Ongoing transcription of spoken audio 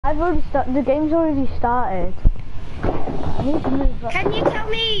I've already started. The game's already started. I need to move up. Can you tell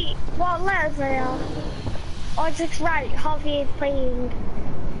me what letters they are? Or just right, Harvey is playing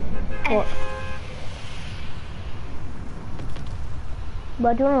What? F.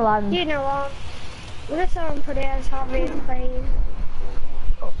 Where do you want to land? You know what? Let's put it as Harvey is playing.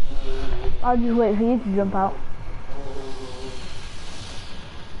 I'll just wait for you to jump out.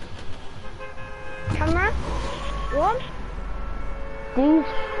 Camera? One? These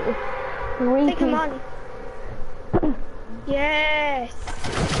three Take them on. Yes.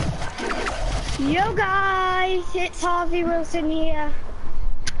 Yo guys, it's Harvey Wilson here.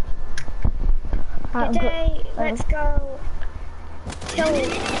 Today, let's go tilt.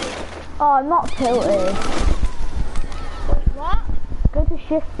 Oh, I'm not tilted. Wait, what? Go to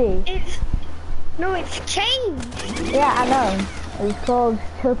Shifty. It's changed. Yeah, I know. It's called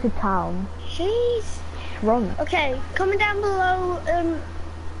Tilted Town. Jeez. Shrunk. Okay, comment down below.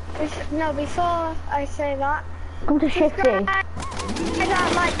 Before I say that, Come to Shifty.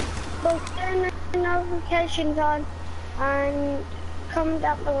 Both turn notifications on and comment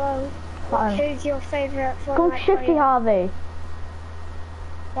down below. Who's your favourite Fortnite Come Shifty, player? Harvey.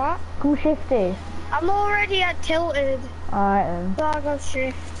 What? Come Shifty. I'm already at tilted. Alright then. So I'll go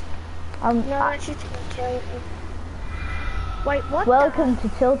shift. Let's just go tilted. Wait, what? Welcome to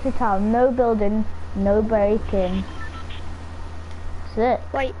Tilted Town. No building, no breaking. That's it.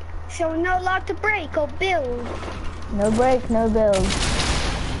 Wait, so we're not allowed to break or build? No break, no build.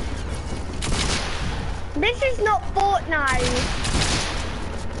 This is not Fortnite.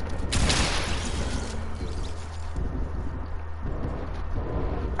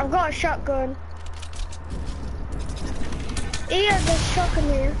 I've got a shotgun. Yeah, there's a shotgun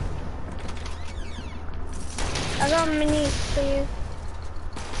here. I got minis for you.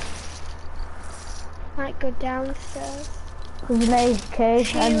 Might go downstairs. There's an AK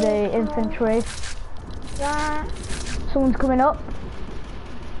and the infantry. That. Someone's coming up.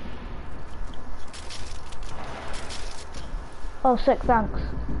 Oh, sick, thanks.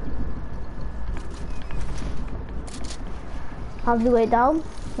 Have the way down.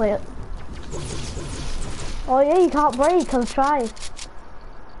 Wait. Oh yeah, you can't break. I'll try.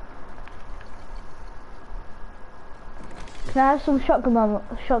 Can I have some shotgun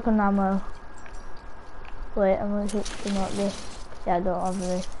ammo? Wait, I'm gonna hit him up this. Yeah, I don't have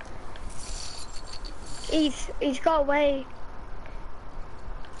this. He's got away.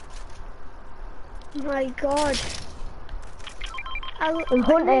 My God. I'm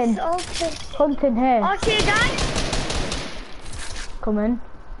hunting. Hunting here. Oh, see a guy? Coming.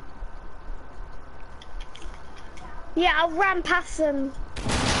 Yeah, I ran past them.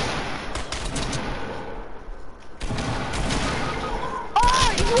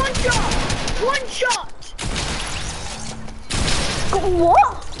 Oh, it's one shot! One shot!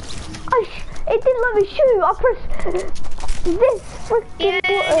 What? It didn't let me shoot. I pressed this freaking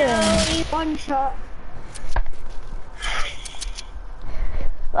button. No, one shot.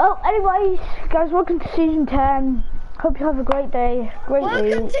 Well, anyways, guys, welcome to season 10. Hope you have a great day.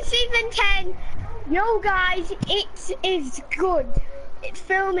 Welcome to season 10. Yo, guys, it is good. It's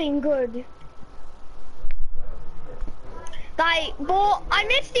filming good. Like, but I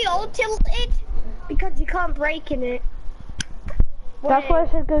missed the old tilted because you can't break in it. That's why I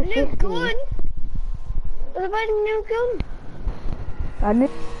said go new 50. Gun. What about a new gun?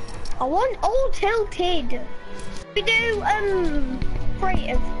 I want old tilted. We do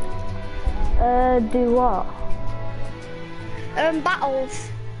creative. Do what? Battles.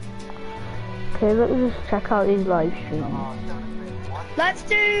 Okay, let's just check out these live streams. Let's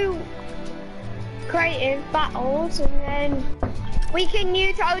do creative battles and then we can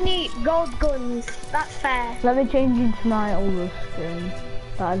use only gold guns. That's fair. Let me change into my older screen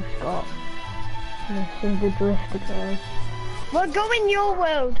that I've just got. This is the drift occurs. We're going your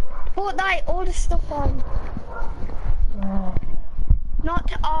world. Put that all the stuff on.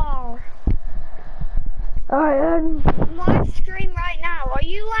 Not R. Alright then. I'm live stream right now. Are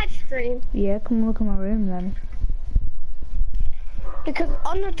you live stream? Yeah, come look at my room then. Because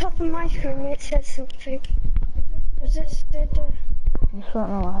on the top of my screen it says something. Does it say the... Just don't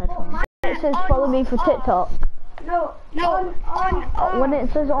know what headphones. It says follow me for TikTok. No, on when it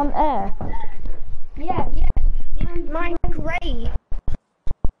says on air. Yeah. Mine's grey.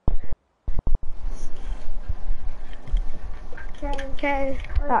 Okay.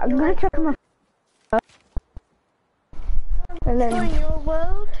 Right, I'm gonna check my and then your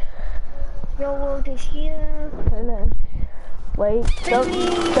world. Your world is here. and then wait, don't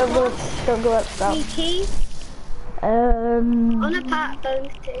go up that. PT. On a part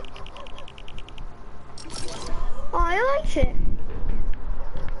bonus too. Oh, I liked it.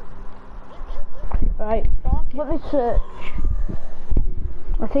 Right, let me search.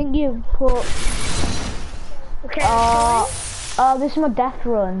 I think you put... Okay, oh, this is my death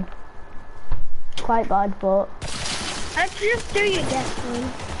run. Quite bad, but... let's just do your death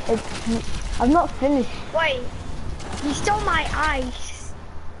run. I'm not finished. Wait, you stole my ice.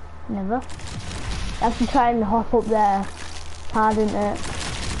 Never. I have to try and hop up there. Hard, isn't it?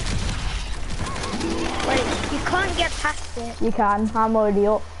 Wait, you can't get past it. You can, I'm already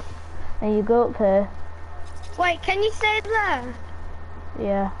up. And you go up here. Wait, can you stay there?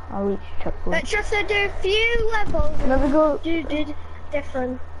 Yeah, I'll reach checkpoint. Let's just do a few levels. Let me go. Do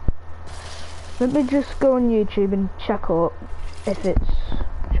different. Let me just go on YouTube and check up if it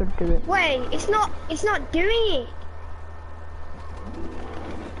should do it. Wait, it's not doing it.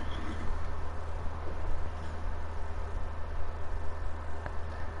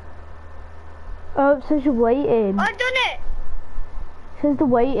 Oh, it says you're waiting. I've done it. It says the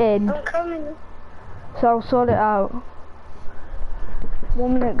waiting. I'm coming. So I'll sort it out.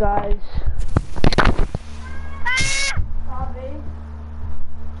 1 minute, guys. Ah! Harvey.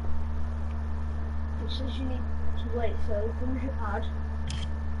 It says you need to wait, so finish your pad.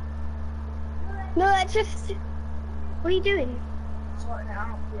 No, that's just... What are you doing? Sorting it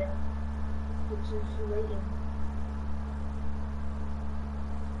out, yeah. It says you're waiting.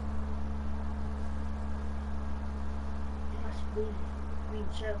 It has to be green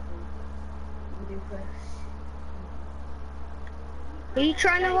circle. You do press. Are you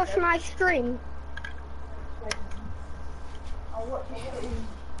trying to watch my stream? I'll watch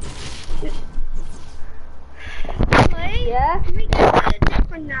it. Wait, Yeah? we do it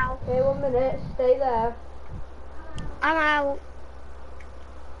different now. Okay, 1 minute, stay there. I'm out.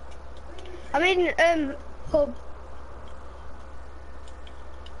 I'm in, hub.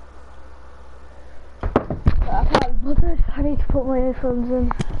 I can't be bothered. I need to put my earphones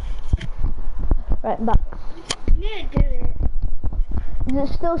in. Right, I'm back. You need to do it. Does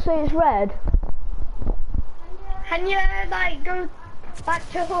it still say it's red? Can you, like, go back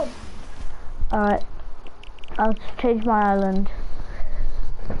to hub? Alright. I'll change my island.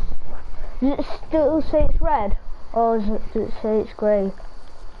 Does it still say it's red? Or does it say it's grey?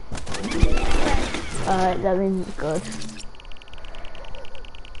 Alright, that means it's good.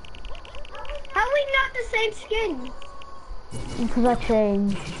 How are we not the same skin? Because I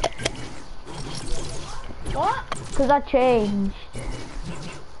changed. What? Because I changed.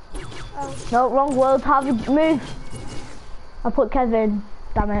 Oh. No, wrong world. Harvey, move. I put Kevin.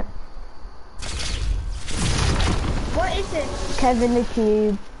 Damn it. What is it? Kevin the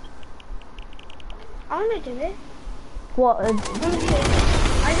cube. I want to do it. What? I want to see it.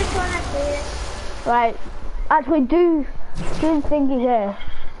 I just want to see it. Right. Actually, do the thingy here.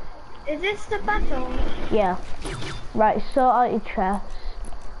 Is this the battle? Yeah. Right, sort out your chest.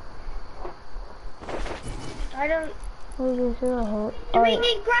 I don't... Do Do we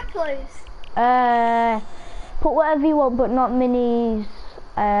need grapplers? Put whatever you want, but not minis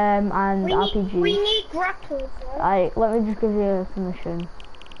and RPGs. We need grapplers, right? Alright, let me just give you a permission.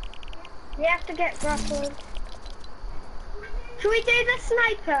 We have to get grapplers. Should we do the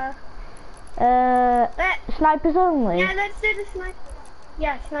sniper? Snipers only? Yeah, let's do the sniper.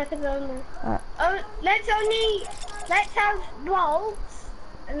 Yeah, snipers only. Oh, let's have bolts,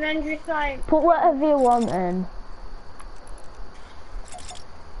 and then just like... Put whatever you want in.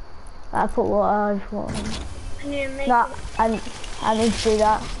 I put what I just want in. And you make Nah, it. I need to do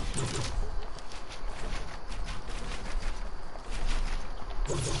that.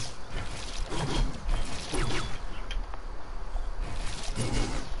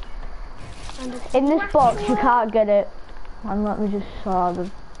 In this box you can't get it. And let me just saw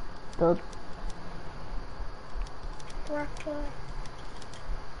the build. Grappler.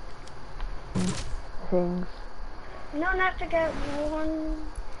 Things. You don't have to get one.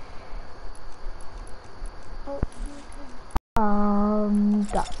 Oh,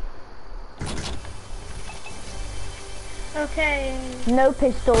 That. okay. No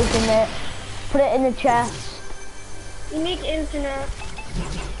pistols in it. Put it in the chest. You need internet.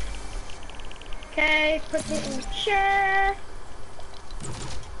 Okay, put it in the chair.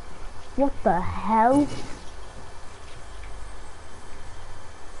 What the hell?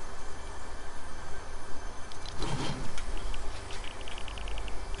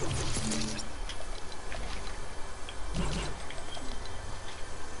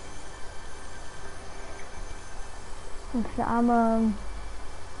 It's the ammo.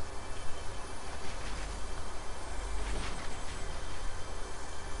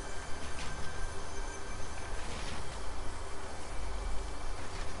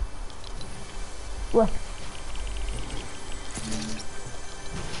 What?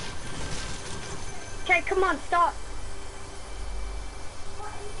 Okay, come on, start.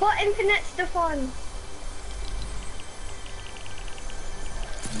 Put infinite stuff on.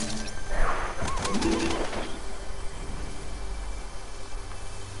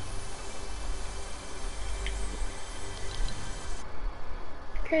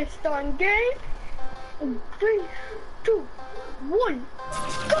 Okay, starting game. 3, 2, 1,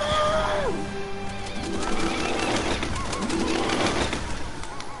 go!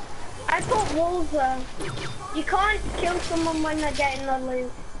 I put walls there. You can't kill someone when they're getting the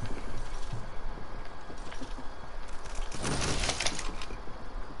loot.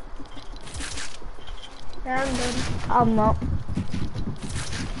 Yeah, I'm done. I'm not.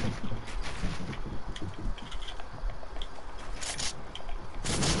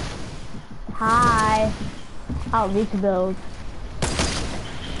 Hi. I'll need to build.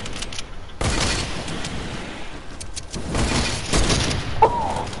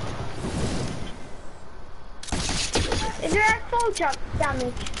 Is there a full jump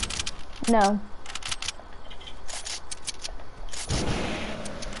damage? No.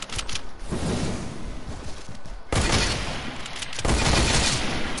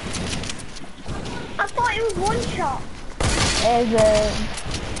 I thought it was one shot. Is it?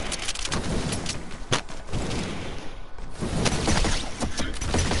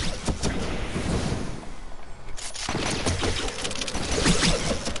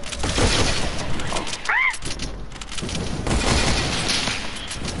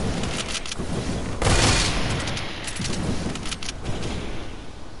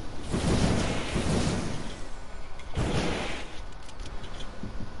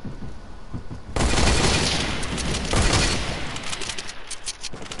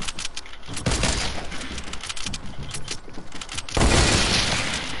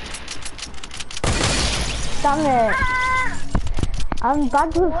 Damn it. I'm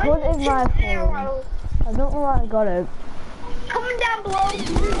bad with hunting rifles. I don't know why I got it. Comment down below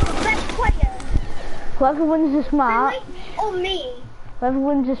who's the best player. Whoever wins this match, Really? Or me? whoever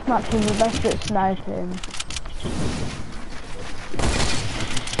wins this match is the best at sniping.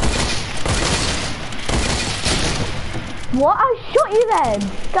 What? I shot you then!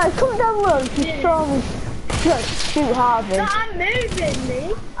 Guys, comment down below if you saw me shoot Harvey. No, I'm moving,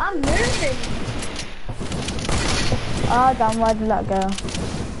 me. I'm moving. Oh damn, where did that go?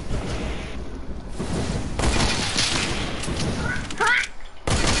 Ha!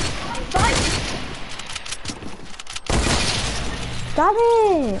 Fight! Damn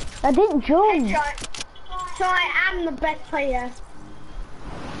it! I didn't jump. Headshot. So I am the best player.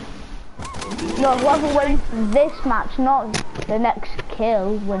 No, whoever wins this match, not the next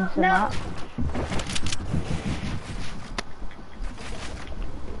kill, wins the match.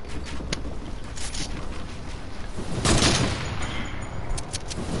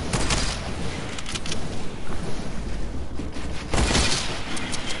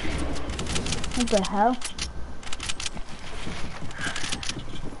 What the hell?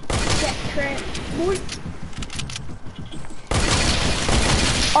 Get tricked.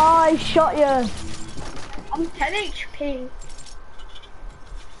 Oh, I shot you. I'm 10 HP.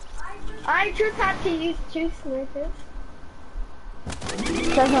 I just had to use 2 snipers.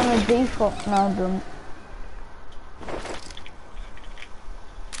 It says on the default. No, I don't.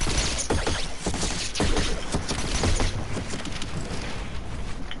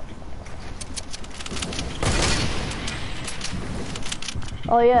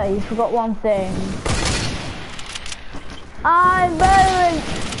 Oh yeah, you forgot one thing. I'm better than...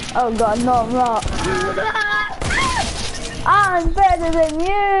 Oh god, no I'm not. I'm better than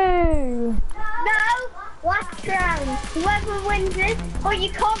you! No! Last round. Whoever wins this, but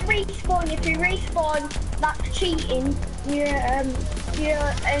you can't respawn. If you respawn, that's cheating. And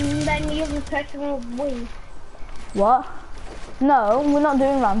then the other person will win. What? No, we're not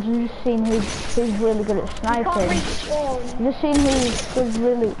doing rounds, we're just seeing who's really good at sniping. You can't respawn. We're just seeing who's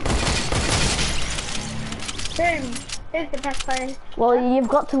really... Boom. Who's the best player? Well, you've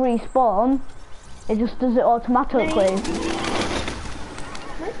got to respawn. It just does it automatically.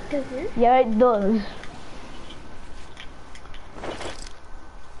 What does it? Yeah, it does.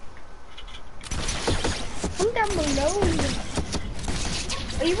 Come down below.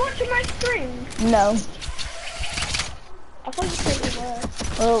 Are you watching my stream? No. I thought you said you were.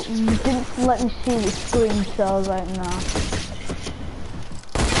 Well, you didn't let me see the screen, so right now.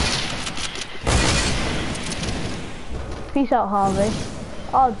 Peace out, Harvey.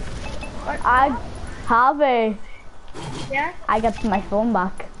 Oh, Harvey. Yeah? I got my phone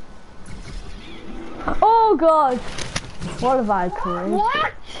back. Oh God! What have I created?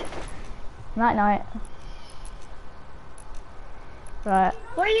 What? Night night. Right.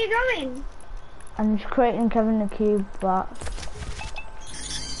 Where are you going? I'm just creating Kevin the Cube back.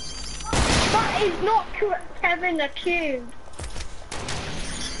 That is not Kevin the Cube.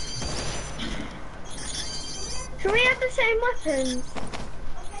 Do we have the same weapons?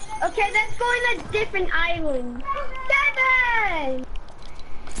 Okay, let's go on a different island. Kevin!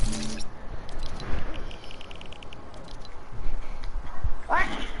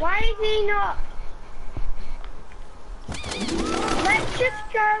 Why is he not? Let's just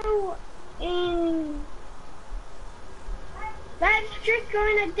go in. Let's just go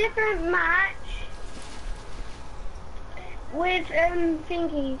in a different match with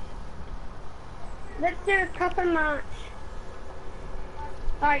thingies. Let's do a proper match.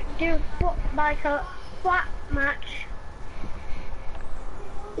 Like like a flat match.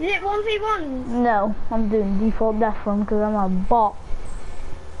 Is it 1v1? No, I'm doing default death run because I'm a bot.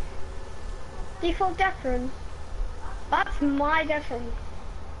 Default death run? That's my death run.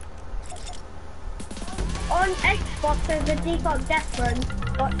 On Xbox there's a default death run.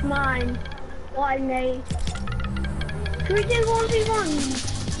 That's mine. What I made. Can we do 1v1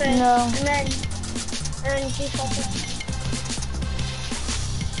 first? No. And then default death run.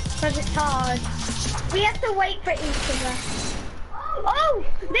 Because it's hard. We have to wait for each other. Oh!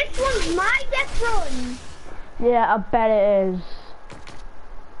 This one's my death run! Yeah, I bet it is.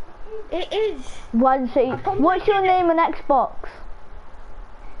 It is. What's your name on Xbox?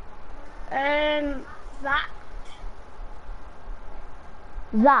 That.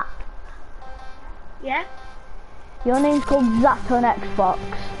 Zap. Yeah? Your name's called Zap on Xbox.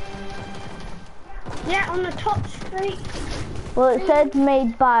 Yeah, on the top street. Well, it said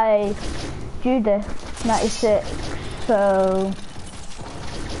made by Judith 96, so...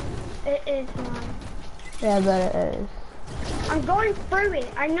 It is mine. Yeah, I bet it is. I'm going through it.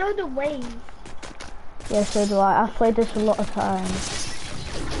 I know the ways. Yeah, so do I. I've played this a lot of times.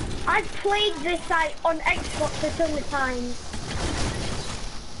 I've played this site on Xbox a ton of times.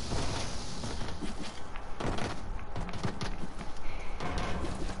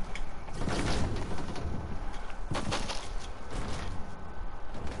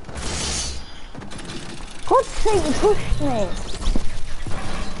 God's sake, you pushed me.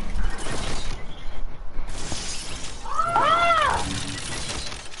 Ah!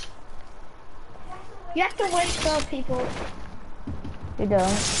 You have to wait for people. You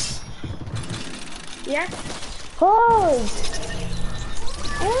don't. Yeah? Oh!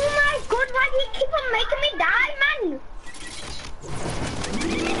 Oh my god, why do you keep on making me die, man?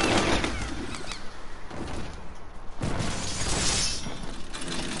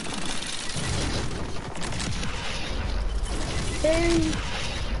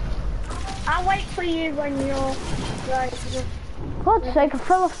 I'll wait for you when you're right. God's sake, I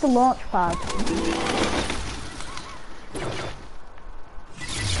fell off the launch pad.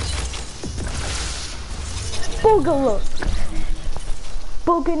 Bugger look.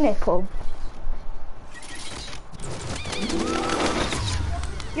 Bugger nipple.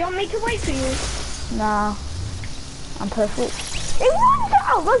 You want me to wait for you? Nah. I'm perfect. It runs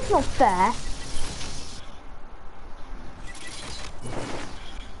out! That's not fair.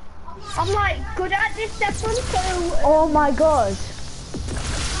 I'm like good at this step one, so... Oh my god.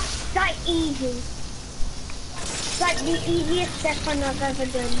 It's like easy. It's like the easiest step one I've ever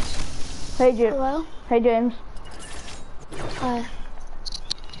done. Hey, James. Hello? Hey, James. Hi.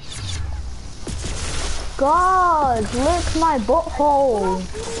 God, look my butthole.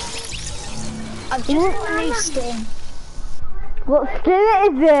 I've just got a new skin. What skin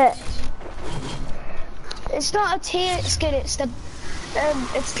is it? It's not a tier skin, it's the...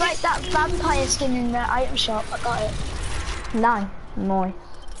 it's like that vampire skin in the item shop. I got it. Nice. Nice.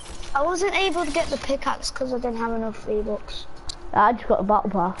 I wasn't able to get the pickaxe because I didn't have enough V-Bucks. I just got a battle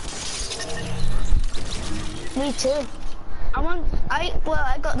pass. Me too.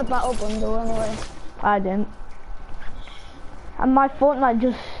 I got the battle bundle anyway. I didn't. And my Fortnite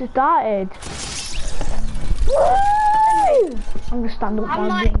just started. Woo! I'm gonna stand up. I'm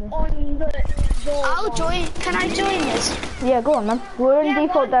like on the door. I'll join. Can I join this? Yeah, go on then. We're in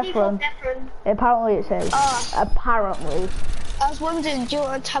default death run. Apparently it says. Apparently. I was wondering, do you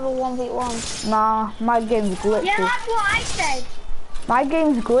want to have a 1v1? Nah, my game's glitchy. Yeah, that's what I said. My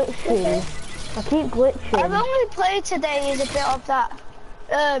game's glitchy. I keep glitching. I've only played today is a bit of that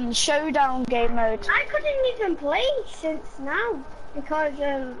showdown game mode. I couldn't even play since now because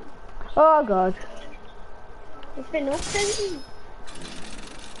Oh god. it's been updated.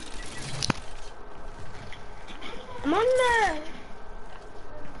 I'm on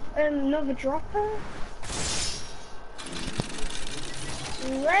the another dropper.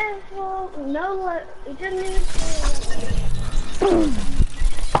 Level no, it didn't even say level.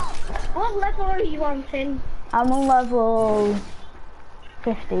 Oh What level are you on, Finn? I'm on level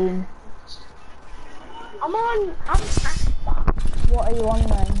 15. I'm past that. What are you on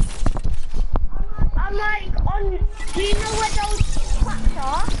then? I'm like on, do you know where those tracks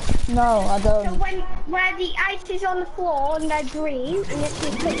are? No, I So don't. where the ice is on the floor and they're green, and if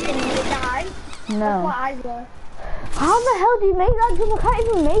you click them, you die. No. That's what I do. How the hell do you make that jump? I can't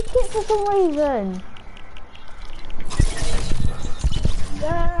even make it for some reason.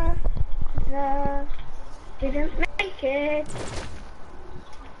 Didn't make it.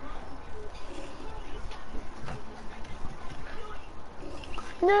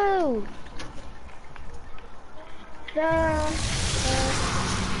 No!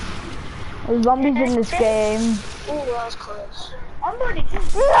 There's zombies in this game. Oh, that was close. Somebody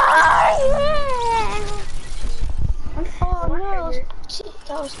just... Oh no,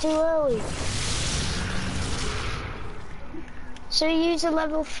 that was too early. So you use a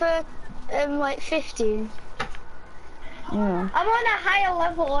level like 15? Yeah. I'm on a higher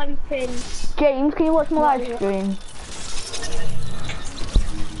level on Finn. James, can you watch my live stream?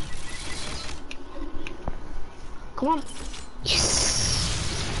 Come on.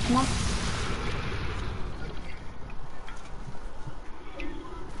 Yes! Come on.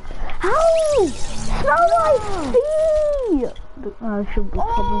 How? Smell my feet! I should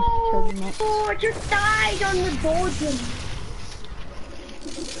probably turn them up. Oh, I just died on the boardroom.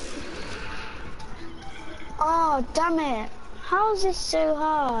 Oh, damn it. How is this so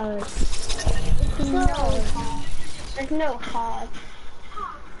hard? There's no hard.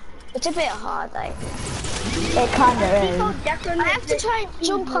 It's a bit hard, though. It kinda is. I have to try and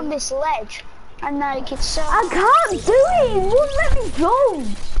jump on this ledge. And like, it's so I can't do it! It won't let me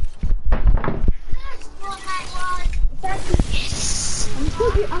jump! Yes!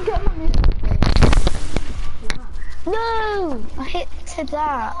 I'm getting my music. No! I hit to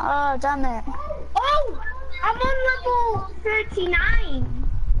that. Oh, damn it. Oh! I'm on level 39.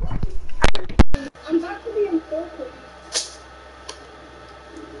 I'm back to the important.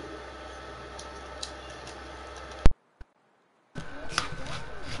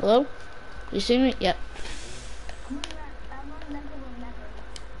 Hello? You see me? Yep.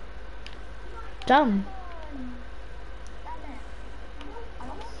 Damn.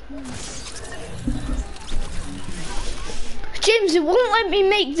 James, it won't let me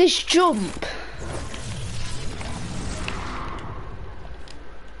make this jump.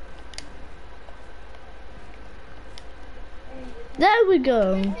 There we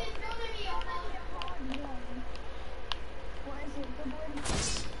go.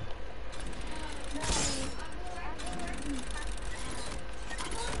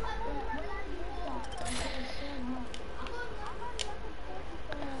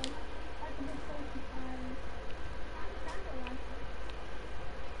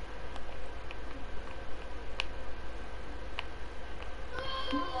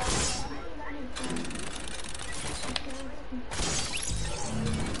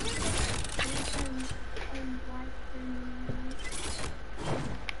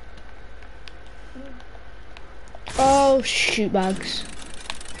 Oh, shoot bags.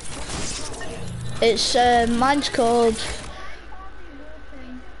 It's, mine's called...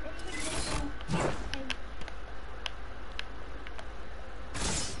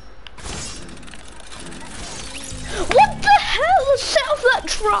 What the hell? Set off that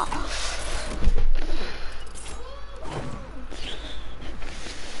trap!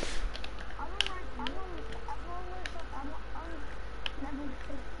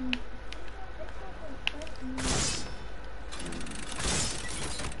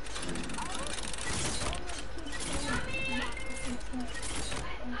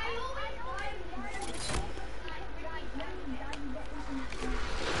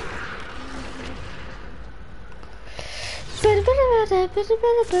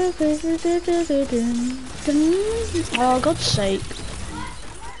 Oh, God's sake.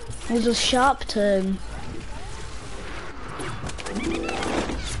 It was a sharp turn.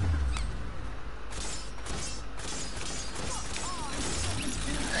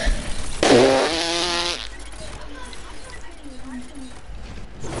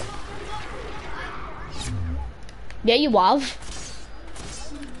 Yeah, you have.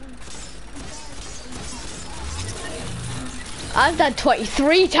 I've done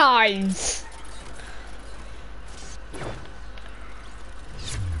 23 times.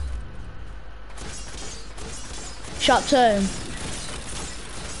 Sharp turn.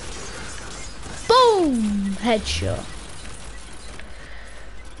 Boom! Headshot.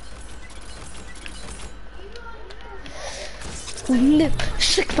 Lip,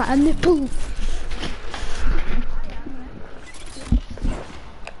 shake my nipple.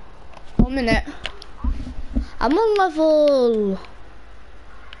 1 minute. I'm on level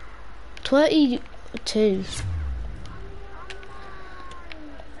 22.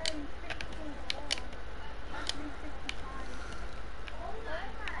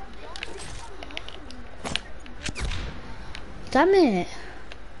 Damn it.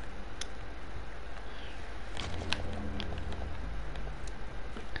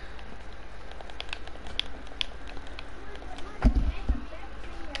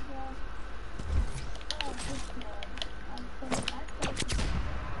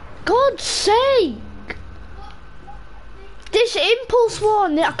 God's sake! This impulse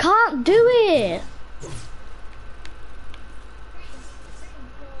one, I can't do it!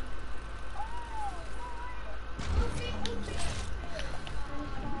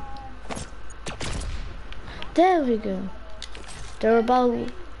 There we go. They're about...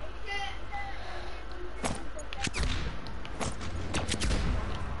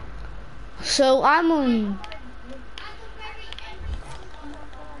 So I'm on...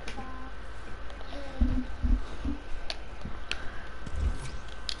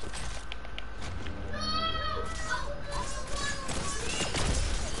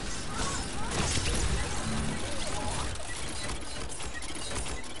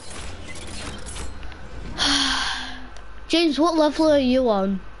 James, what level are you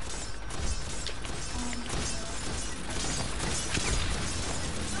on?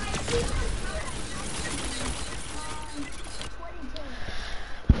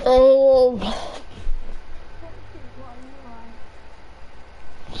 Oh,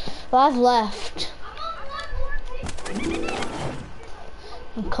 I've left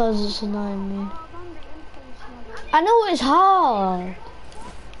because it's annoying me. I know it's hard.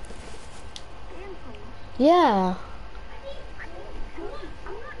 Yeah.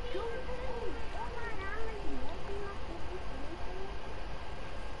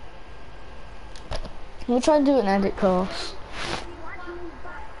 We'll try and do an edit course.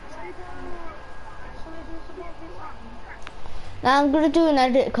 Now I'm gonna do an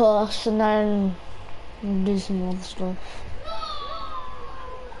edit course and then do some other stuff.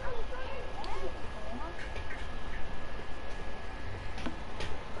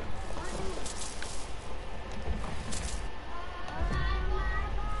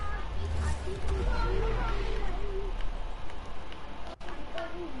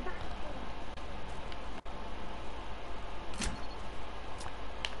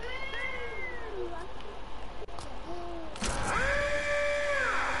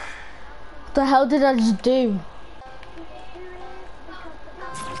 What the hell did I just do?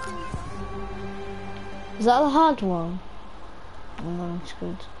 Is that the hard one? Oh no, it's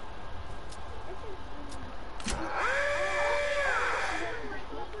good.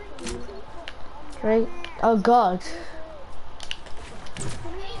 Right? Oh god.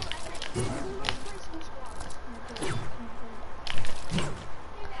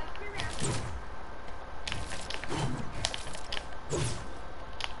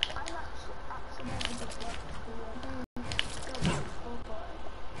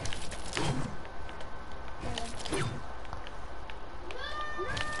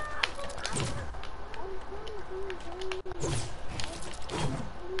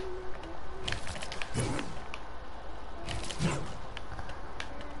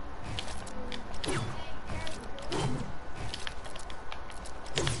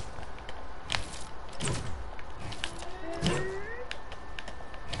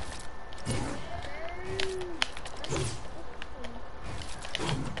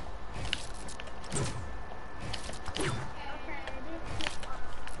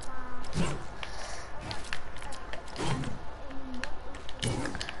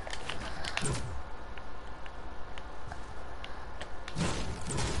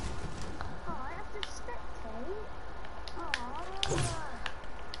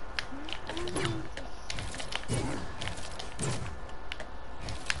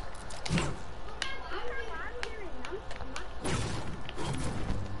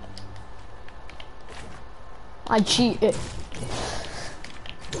 I cheated.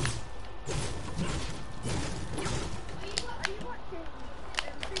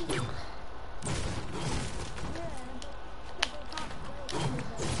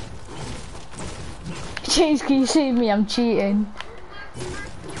 James, can you see me? I'm cheating.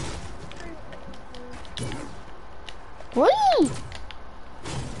 What?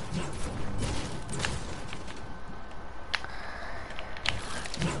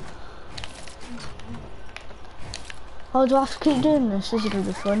 Oh, do I have to keep doing this? This is gonna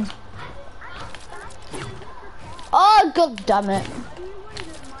be fun. Oh, god damn it.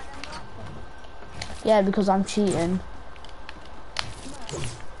 Yeah, because I'm cheating.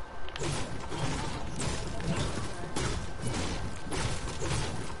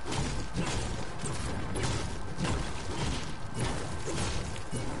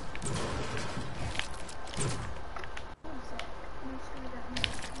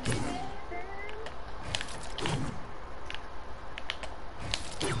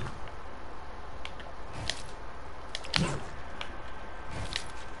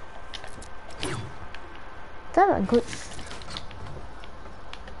 that good.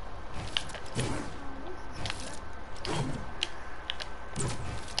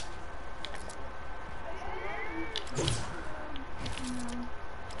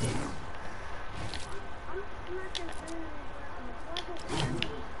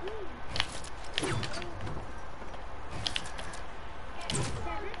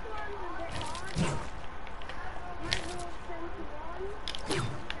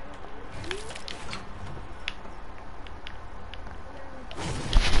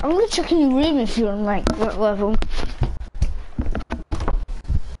 I'm gonna check in your room if you're on like what level.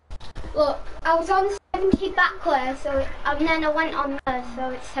 Look, I was on 70 back there, and then I went on there, so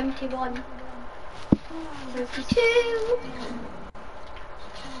it's 71. 32.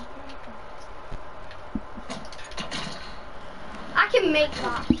 I can make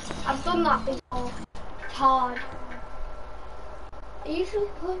that. I've done that before. It's hard. I usually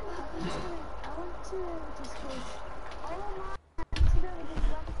play that. I want to discuss.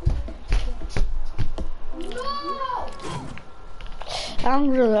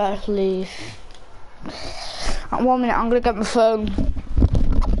 I'm gonna leave. At 1 minute, I'm gonna get my phone. Okay,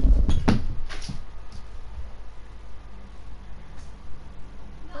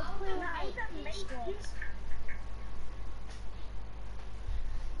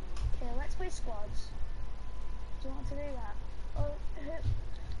 let's play squads. Do you want to do that?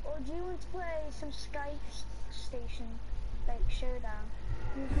 Or do you want to play some Skype station, like showdown?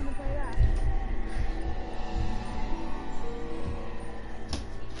 You want to play that?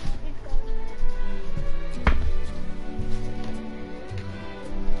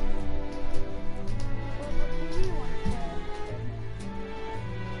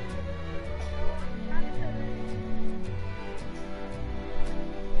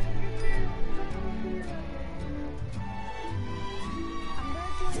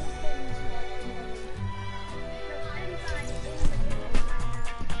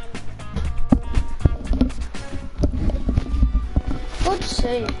 Good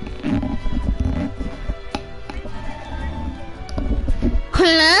save.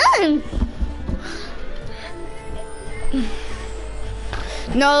 Hello.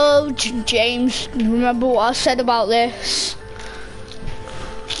 No, James. Remember what I said about this?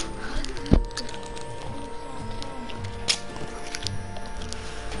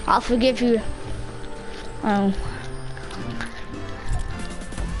 I'll forgive you. Oh.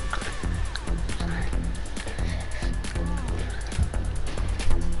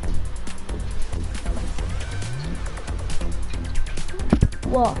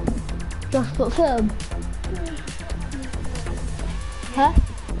 What? Just put film? Huh?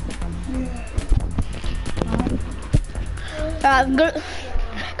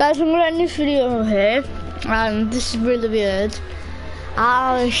 Guys, I'm gonna end this video here, and this is really weird.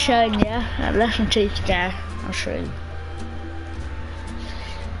 I'll show you at lesson 2 today. I'll show you.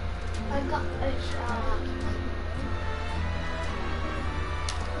 I got a shot.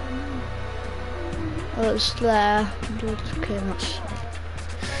 Oh, it's there. Okay, that's.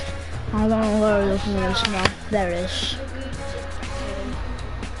 I don't know where it is now. There it is.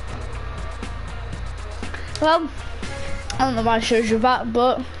 Well, I don't know why I showed you that,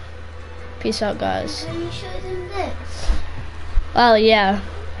 but peace out, guys. Can you show them this? Well, yeah.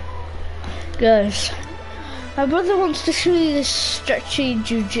 Guys, my brother wants to show you this stretchy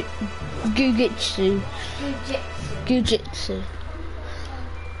jujitsu. Jiu-jitsu.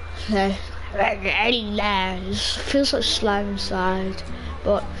 No. It feels like slime inside,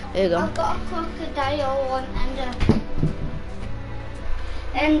 but here you go. I've got a crocodile one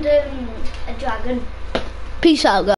and a dragon. Peace out, guys.